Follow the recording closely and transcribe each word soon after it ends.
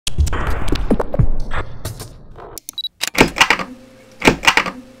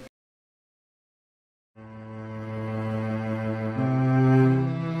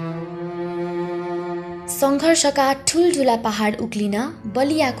संघर्षका ठुलठुला पहाड उक्लिन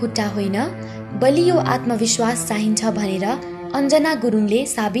बलिया खुट्टा होइन बलियो आत्मविश्वास चाहिन्छ भनेर अञ्जना गुरुङले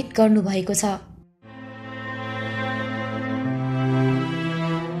साबित गर्नुभएको छ।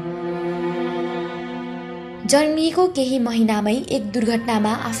 जन्मिएको केही महिनामै एक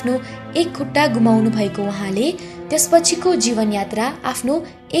दुर्घटनामा आफ्नो एक खुट्टा गुमाउनु भएको उहाँले त्यसपछिको जीवनयात्रा आफ्नो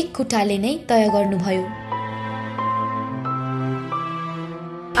एक खुट्टाले नै तय गर्नुभयो।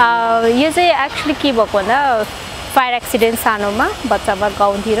 यो चाहिँ एक्चुअली के भएको भन्दा फायर एक्सिडेन्ट सानोमा बच्चामा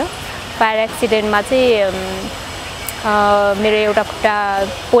गाउँतिर फायर एक्सिडेन्टमा चाहिँ मेरो एउटा खुट्टा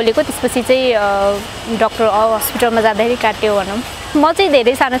पोलेको, त्यसपछि चाहिँ डक्टर हस्पिटलमा जाँदाखेरि काट्यो भनौँ। म चाहिँ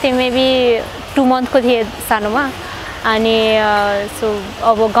धेरै सानो थिएँ, मेबी 2 मन्थको थिएँ सानोमा। अनि सो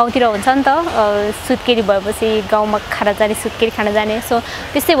अब गाउँतिर हुन्छ नि त, सुत्केरी भएपछि गाउँमा खाना जाने, सुत्केरी खाना जाने, सो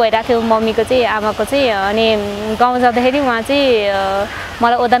त्यस्तै भइरहेको थियो मम्मीको चाहिँ, आमाको चाहिँ। अनि गाउँ जाँदाखेरि उहाँ चाहिँ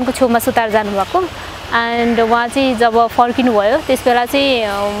मलाई ओदानको छेउमा सुताएर जानुभएको। एन्ड उहाँ चाहिँ जब फर्किनु भयो त्यस बेला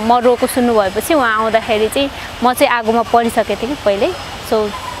चाहिँ म रोको सुन्नु भएपछि उहाँ आउँदाखेरि चाहिँ म चाहिँ आगोमा परिसकेको थिएँ कि पहिले। सो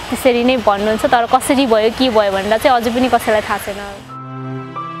त्यसरी नै भन्नुहुन्छ, तर कसरी भयो के भयो भनेर चाहिँ अझै पनि कसैलाई थाहा छैन।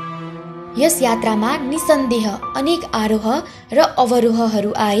 यस यात्रामा निसन्देह अनेक आरोह र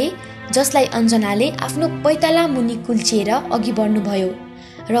अवरोहहरू आए, जसलाई अञ्जनाले आफ्नो पैताला मुनि कुल्चिएर अघि बढ्नुभयो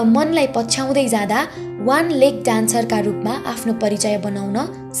र मनलाई पछ्याउँदै जाँदा वान लेग डान्सरका रूपमा आफ्नो परिचय बनाउन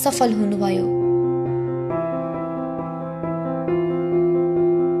सफल हुनुभयो।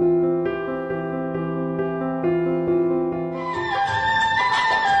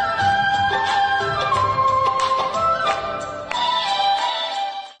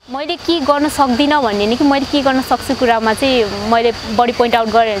 मैले के गर्न सक्दिनँ भन्ने नि कि मैले के गर्न सक्छु कुरामा चाहिँ मैले बढी पोइन्ट आउट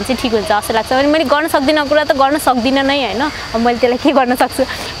गरेँ भने चाहिँ ठिक हुन्छ जस्तो लाग्छ। अनि मैले गर्न सक्दिनँ कुरा त गर्न सक्दिनँ नै होइन, अब मैले त्यसलाई के गर्न सक्छु,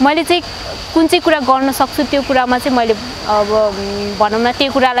 मैले चाहिँ कुन चाहिँ कुरा गर्न सक्छु त्यो कुरामा चाहिँ मैले अब भनौँ न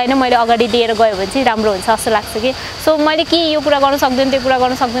त्यो कुरालाई नै मैले अगाडि लिएर गयो भने चाहिँ राम्रो हुन्छ जस्तो लाग्छ कि। सो मैले के यो कुरा गर्न सक्दिनँ त्यो कुरा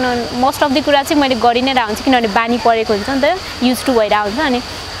गर्न सक्दिनँ, मोस्ट अफ द कुरा चाहिँ मैले गरि नै रहन्छु, किनभने बानी परेको हुन्छ नि त, युज टु भइरहेको हुन्छ। अनि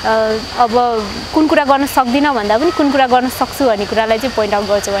अब कुन कुरा गर्न सक्दिनँ भन्दा पनि कुन कुरा गर्न सक्छु भन्ने कुरालाई चाहिँ पोइन्ट आउट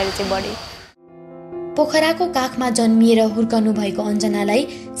गर्छु मैले चाहिँ बढी। पोखराको काखमा जन्मिएर हुर्कनु भएको अञ्जनालाई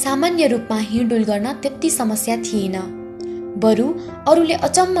सामान्य रूपमा हिँडडुल गर्न त्यति समस्या थिएन। बरु अरूले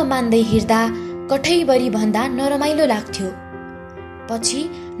अचम्म मान्दै हिँड्दा कठैबरी भन्दा नरमाइलो लाग्थ्यो। पछि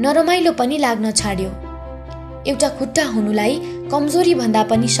नरमाइलो पनि लाग्न छाड्यो। एउटा खुट्टा हुनुलाई कमजोरी भन्दा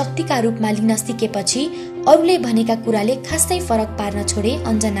पनि शक्तिका रूपमा लिन सिकेपछि अरूले भनेका कुराले खासै फरक पार्न छोडे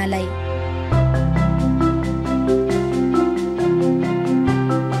अञ्जनालाई।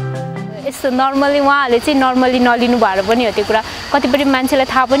 यस्तो नर्मली उहाँहरूले चाहिँ नर्मली नलिनु भएर पनि हो त्यो कुरा, कतिपय मान्छेलाई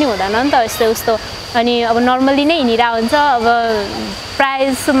थाहा पनि हुँदैन नि त यस्तो उस्तो। अनि अब नर्मली नै हिँडिरहेको हुन्छ। अब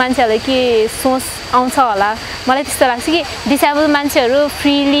प्रायः जस्तो मान्छेहरूलाई के सोच आउँछ होला, मलाई त्यस्तो लाग्छ कि डिसेबल मान्छेहरू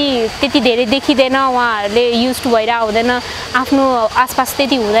फ्रिली त्यति धेरै देखिँदैन, उहाँहरूले युज टु भइरहेको हुँदैन, आफ्नो आसपास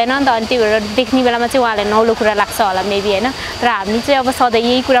त्यति हुँदैन नि त। अनि त्यही भएर देख्ने बेलामा चाहिँ उहाँहरूलाई नौलो कुरा लाग्छ होला मेबी होइन। तर हामी चाहिँ अब सधैँ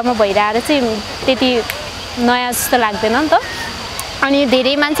यही कुरामा भइरहेर चाहिँ त्यति नयाँ जस्तो लाग्दैन नि त। अनि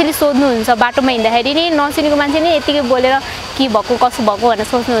धेरै मान्छेले सोध्नुहुन्छ बाटोमा हिँड्दाखेरि नि, नचिनेको मान्छे नै यतिकै बोलेर के भएको कसो भएको भनेर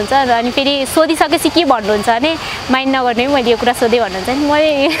सोच्नुहुन्छ। अनि फेरि सोधिसकेपछि के भन्नुहुन्छ भने माइन्ड नगर्ने मैले यो कुरा सोधेँ भन्नुहुन्छ नि।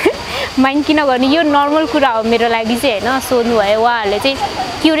 मैले माइन्ड किन गर्ने, यो नर्मल कुरा हो मेरो लागि चाहिँ होइन। सोध्नुभयो उहाँहरूले चाहिँ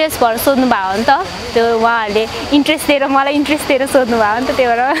क्युरियस भएर सोध्नु भयो हो नि त, त्यो उहाँहरूले इन्ट्रेस्ट दिएर मलाई इन्ट्रेस्ट दिएर सोध्नु भयो नि त। त्यही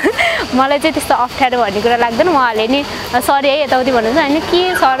भएर मलाई चाहिँ त्यस्तो अप्ठ्यारो भन्ने कुरा लाग्दैन। उहाँहरूले नि सरी है यताउति भन्नुहुन्छ, होइन के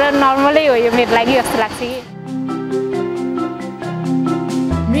सर नर्मलै हो यो मेरो लागि जस्तो लाग्छ कि।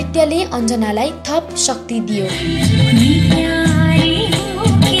 नृत्यले अञ्जनालाई थप शक्ति दियो।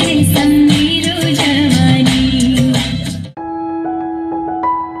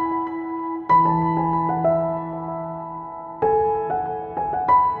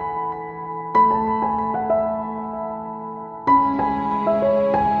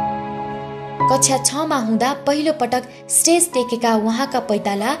 कक्षा 6 मा हुँदा पहिलो पटक स्टेज टेकेका उहाँका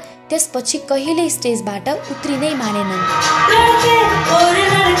पैताला त्यसपछि कहिल्यै स्टेजबाट उत्रिनै मानेनन्।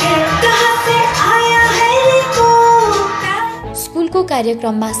 स्कुलको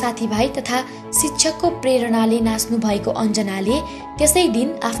कार्यक्रममा साथीभाइ तथा शिक्षकको प्रेरणाले नाच्नु भएको अञ्जनाले त्यसै दिन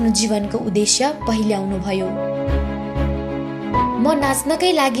आफ्नो जीवनको उद्देश्य पहिल्याउनुभयो। म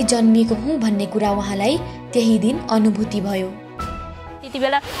नाच्नकै लागि जन्मिएको हुँ भन्ने कुरा उहाँलाई त्यही दिन अनुभूति भयो। त्यति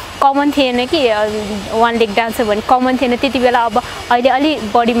बेला कमन थिएन कि वान लेग डान्सर भन्ने कमन थिएन त्यति बेला। अब अहिले अलि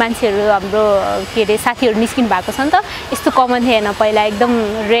बढी मान्छेहरू हाम्रो के अरे साथीहरू निस्किनु भएको छ नि त, यस्तो कमन थिएन पहिला, एकदम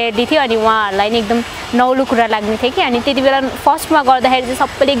रेयरली थियो। अनि उहाँहरूलाई नि एकदम नौलो कुरा लाग्ने थियो कि। अनि त्यति बेला फर्स्टमा गर्दाखेरि चाहिँ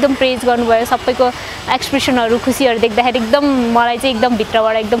सबैले एकदम प्रेज गर्नुभयो, सबैको एक्सप्रेसनहरू खुसीहरू देख्दाखेरि एकदम मलाई चाहिँ एकदम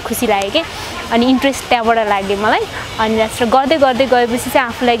भित्रबाट एकदम खुसी लाग्यो कि। अनि इन्ट्रेस्ट त्यहाँबाट लाग्यो मलाई। अनि जस्तो गर्दै गर्दै गएपछि चाहिँ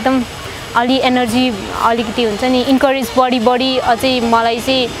आफूलाई एकदम अलि एनर्जी अलिकति हुन्छ नि इन्करेज बढी अझै मलाई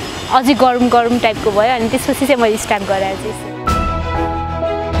चाहिँ अझै गरौँ टाइपको भयो अनि त्यसपछि चाहिँ मैले स्टार्ट गरेँ चाहिँ।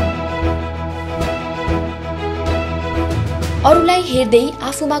 अरूलाई हेर्दै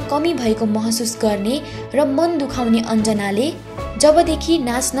आफूमा कमी भएको महसुस गर्ने र मन दुखाउने अञ्जनाले जबदेखि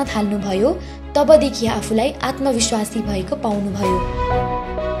नाच्न थाल्नुभयो तबदेखि आफूलाई आत्मविश्वासी भएको पाउनुभयो।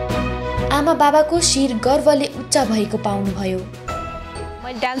 आमा बाबाको शिर गर्वले उच्च भएको पाउनुभयो।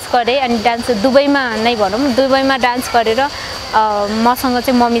 मैले डान्स गरेँ अनि डान्स दुबईमा नै भनौँ दुबईमा डान्स गरेर मसँग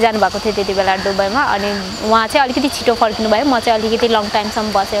चाहिँ मम्मी जानुभएको थियो त्यति बेला दुबईमा अनि उहाँ चाहिँ अलिकति छिटो फर्किनु भयो म चाहिँ अलिकति लङ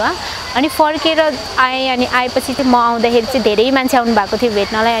टाइमसम्म बसेँ उहाँ अनि फर्केर आएँ अनि आएपछि चाहिँ म आउँदाखेरि चाहिँ धेरै मान्छे आउनु भएको थियो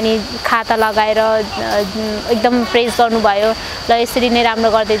भेट्नलाई अनि खाता लगाएर एकदम प्रेज गर्नुभयो ल यसरी नै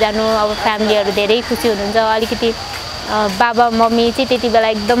राम्रो गर्दै जानु अब फ्यामिलीहरू धेरै खुसी हुनुहुन्छ अलिकति बाबा मम्मी चाहिँ त्यति बेला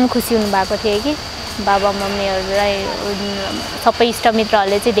एकदम खुसी हुनुभएको थियो कि बाबा मम्मीहरूलाई सबै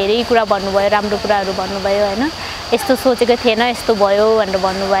इष्टमित्रहरूले चाहिँ धेरै कुरा भन्नुभयो राम्रो कुराहरू भन्नुभयो होइन यस्तो सोचेको थिएन यस्तो भयो भनेर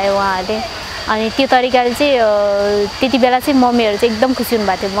भन्नुभयो उहाँहरूले अनि त्यो तरिकाले चाहिँ त्यति बेला चाहिँ मम्मीहरू चाहिँ एकदम खुसी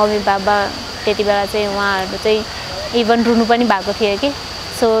हुनुभएको थियो मम्मी बाबा त्यति बेला चाहिँ उहाँहरू चाहिँ इभन रुनु पनि भएको थियो कि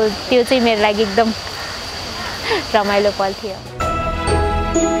सो त्यो चाहिँ मेरो लागि एकदम रमाइलो पल थियो।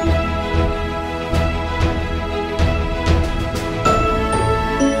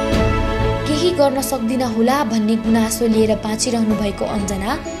 गर्न सक्दिन होला भन्ने गुनासो लिएर बाँचिरहनु भएको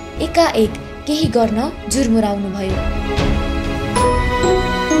अञ्जना एकाएक केही गर्न जुर्मुराउनु भयो।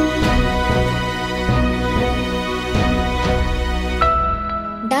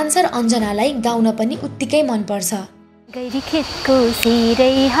 डान्सर अञ्जनालाई गाउन पनि उत्तिकै मन पर्छ। गैरी खेतको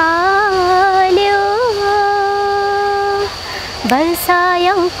सिरै हाल्यो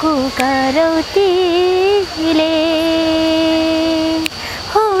वर्षायौको करौतीले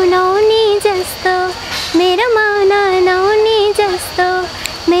हो नौनी जस्तो मेरो माया नौनी जस्तो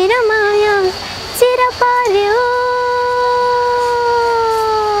मेरो माया चिर पर्यो।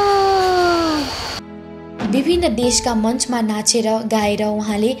 विभिन्न देशका मञ्चमा नाचेर गाएर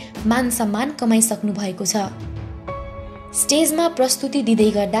उहाँले मान सम्मान कमाइसक्नु भएको छ। स्टेजमा प्रस्तुति दिँदै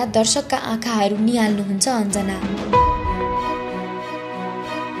गर्दा दर्शकका आँखाहरू निहाल्नुहुन्छ अञ्जना।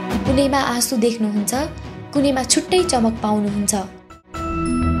 कुनैमा आँसु देख्नुहुन्छ कुनैमा छुट्टै चमक पाउनुहुन्छ।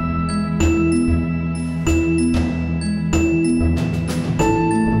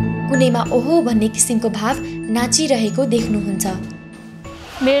 कुनैमा ओहो भन्ने किसिमको भाव नाचिरहेको देख्नुहुन्छ।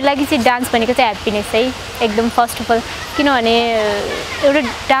 मेरो लागि चाहिँ डान्स भनेको चाहिँ ह्याप्पिनेस है एकदम फर्स्ट अफ अल किनभने एउटा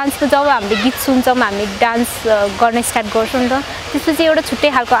डान्सको जब हामीले गीत सुन्छौँ हामी डान्स गर्न स्टार्ट गर्छौँ नि त त्यसपछि एउटा छुट्टै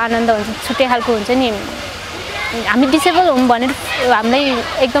खालको आनन्द हुन्छ छुट्टै खालको हुन्छ नि हामी डिसेबल हौँ भनेर हामीलाई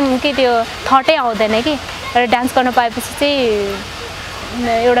एकदम के त्यो थटै आउँदैन कि एउटा डान्स गर्न पाएपछि चाहिँ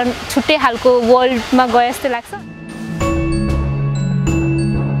एउटा छुट्टै खालको वर्ल्डमा गए जस्तो लाग्छ।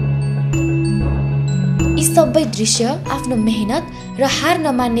 यी सबै दृश्य आफ्नो मेहनत र हार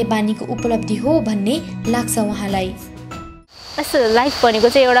नमान्ने बानीको उपलब्धि हो भन्ने लाग्छ उहाँलाई। यस्तो लाइफ भनेको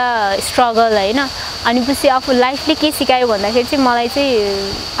चाहिँ एउटा स्ट्रगल होइन अनि पछि आफू लाइफले के सिकायो भन्दाखेरि चाहिँ मलाई चाहिँ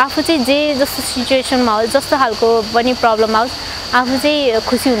आफू चाहिँ जे जस्तो सिचुएसनमा होस् जस्तो खालको पनि प्रब्लम आओस् आफू चाहिँ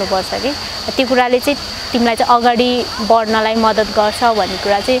खुसी हुनुपर्छ कि त्यो कुराले चाहिँ तिमीलाई चाहिँ अगाडि बढ्नलाई मद्दत गर्छ भन्ने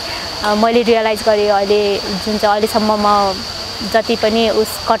कुरा चाहिँ मैले रियलाइज गरेँ अहिले जुन चाहिँ अहिलेसम्म म जति पनि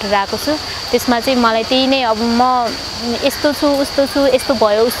कटेर आएको छु त्यसमा चाहिँ मलाई त्यही नै अब म यस्तो छु उस्तो छु यस्तो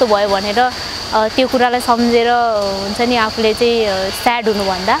भयो उस्तो भयो भनेर त्यो कुरालाई सम्झेर हुन्छ नि आफूले चाहिँ स्याड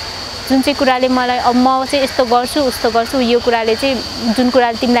हुनुभन्दा जुन चाहिँ कुराले मलाई अब म चाहिँ यस्तो गर्छु उस्तो गर्छु यो कुराले चाहिँ जुन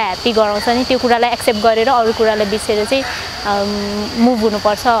कुराले तिमीलाई ह्याप्पी गराउँछ नि त्यो कुरालाई एक्सेप्ट गरेर अरू कुरालाई बिर्सेर चाहिँ मुभ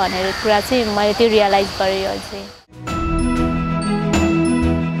हुनुपर्छ भनेर कुरा चाहिँ मैले त्यो रियलाइज गरेँ अझै।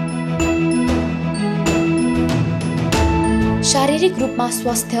 शारीरिक रूपमा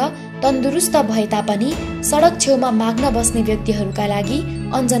स्वस्थ तन्दुरुस्त भए तापनि सडक छेउमा माग्न बस्ने व्यक्तिहरूका लागि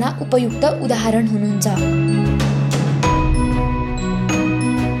अञ्जना उपयुक्त उदाहरण हुनुहुन्छ।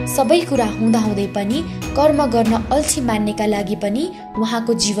 सबै कुरा हुँदाहुँदै पनि कर्म गर्न अल्छी मान्नेका लागि पनि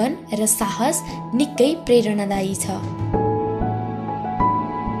उहाँको जीवन र साहस निकै प्रेरणादायी छ।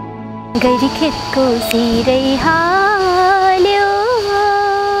 गैरी खेतको सिरै हाल्यो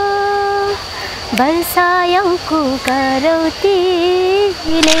वर्षायौको करौतीले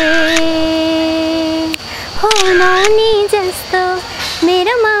हो नौनी जस्तो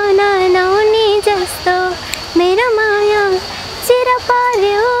मेरो माया नौनी जस्तो मेरो माया चिर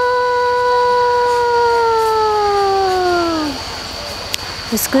पर्यो।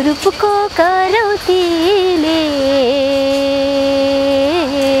 उसको रूपको करौतीले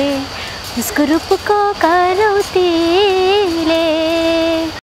उसको रूपको करौती